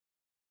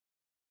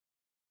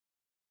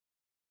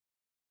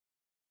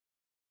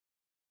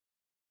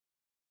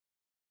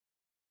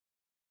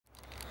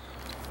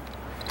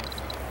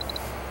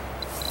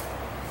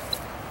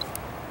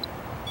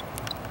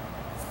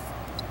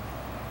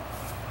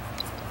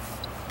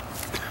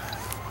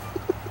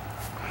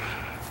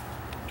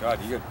God,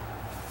 you good?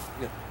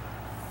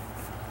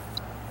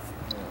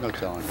 No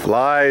telling.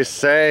 Fly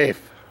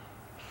safe.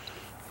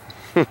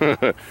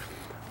 That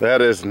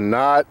is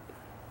not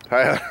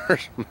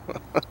Tyler's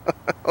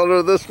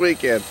motor this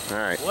weekend. All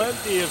right.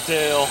 Plenty of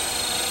tail.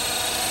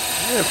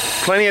 Yeah,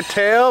 plenty of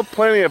tail,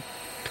 plenty of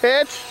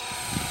pitch.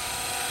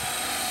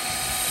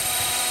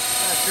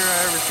 Not sure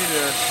I ever seen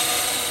a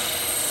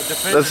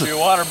defensive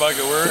water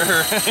bucket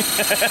where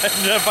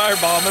fire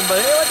bombing,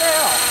 but hey, what the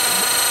hell?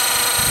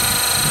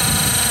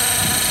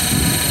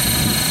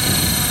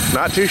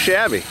 Not too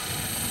shabby.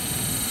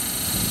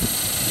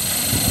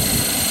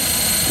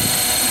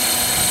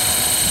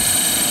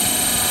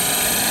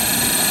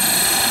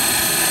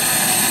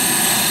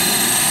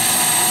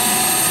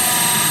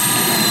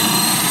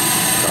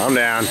 Calm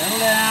down. Settle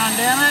down,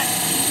 damn it.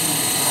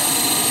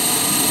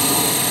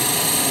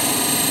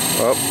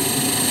 Oh.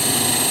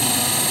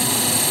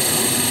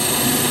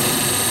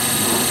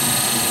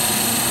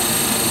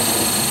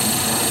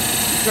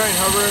 Try and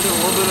hover it a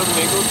little bit of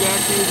mango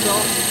jack to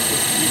yourself.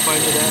 You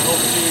find that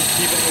helps you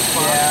keep it in the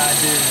spot? Yeah, I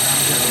do.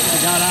 I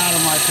got out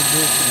of my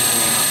position.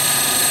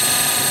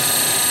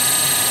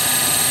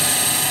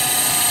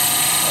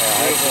 Yeah,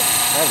 I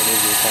have an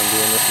easier time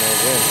doing this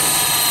nose in.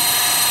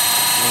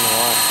 I don't know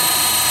why.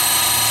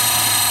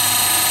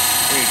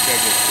 I need to check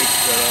this pitch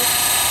setup.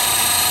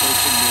 It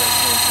shouldn't be that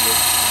sensitive.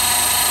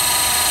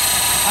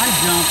 I'm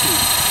jumping.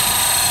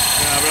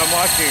 Yeah, but I'm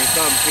watching your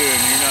thumb too,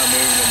 and you're not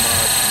moving them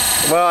much.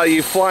 Well,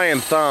 you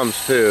flying thumbs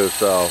too,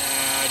 so.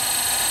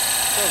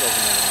 Still doesn't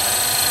really matter.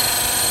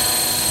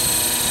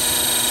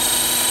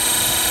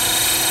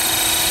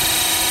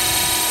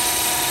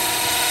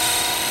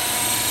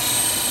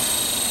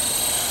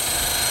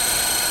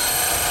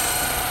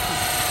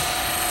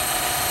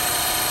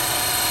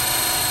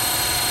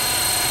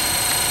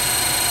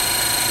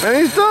 And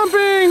he's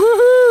dumping!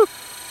 Woohoo!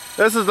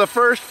 This is the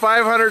first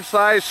 500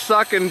 size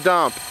suck and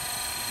dump.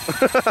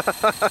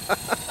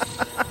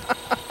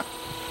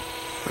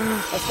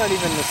 That's not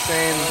even the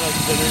same.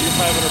 You're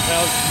 500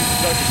 pounds, you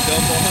suck and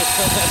dump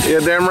almost. Yeah,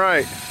 damn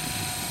right.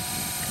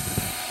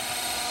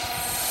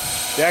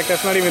 Jack,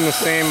 that's not even the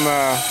same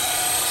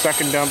suck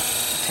and dump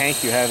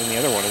tank you had in the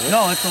other one, is it?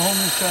 No, it's a whole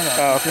new setup.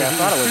 Oh, okay. I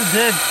thought it was too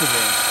big for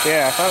this.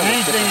 Yeah, I thought it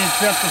was Anything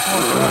except the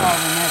 412,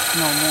 and that's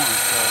no more.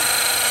 So.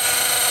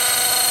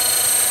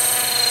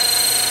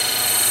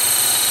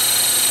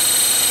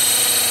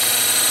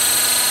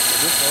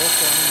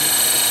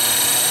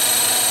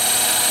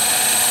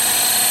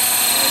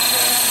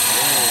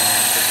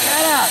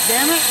 Shut up,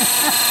 damn it!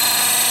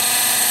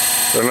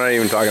 They're not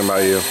even talking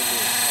about you.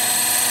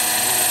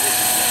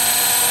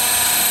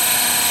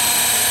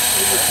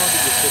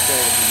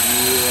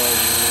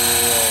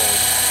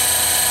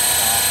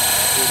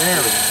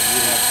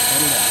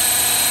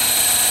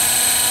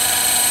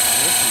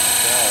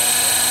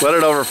 Let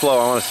it overflow.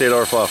 I want to see it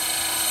overflow.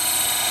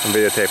 I'm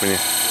videotaping you.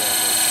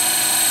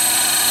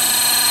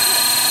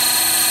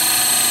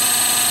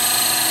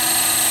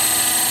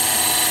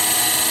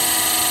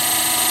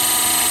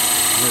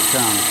 Here it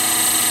comes.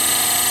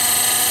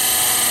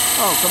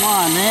 Oh, come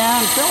on,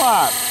 man. Fill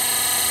up.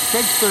 It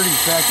takes 30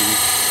 seconds.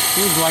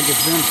 Seems like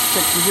it's been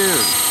 6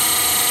 years.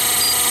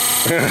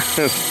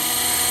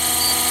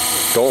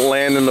 Don't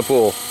land in the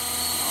pool.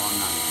 Oh, I'm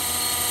not.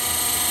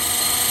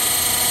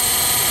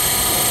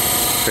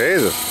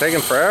 Jesus,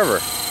 taking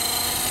forever.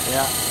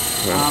 Yeah,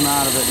 I'm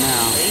out of it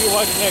now. Hey, you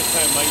watch it next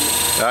time,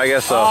 Mikey. I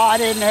guess so. Oh, I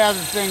didn't have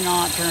the thing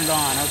on turned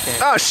on. Okay.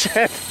 Oh,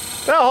 shit.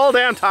 The whole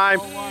damn time.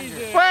 No wonder.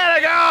 Way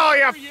to go,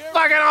 you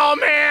fucking old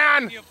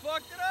man. You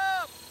fucked it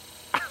up.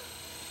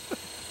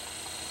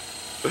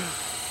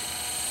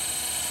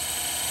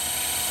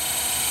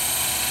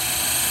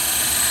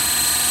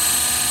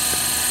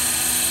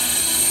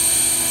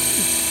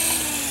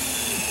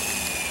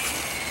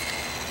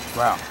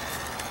 Wow.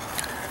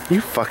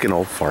 You fucking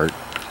old fart.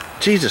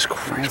 Jesus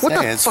Christ. What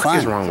the fuck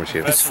is wrong with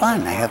you? It's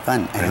fun. I have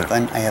fun. I have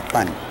fun. I have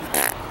fun.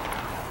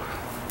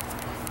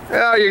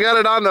 Yeah, you got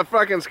it on the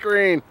fucking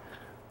screen.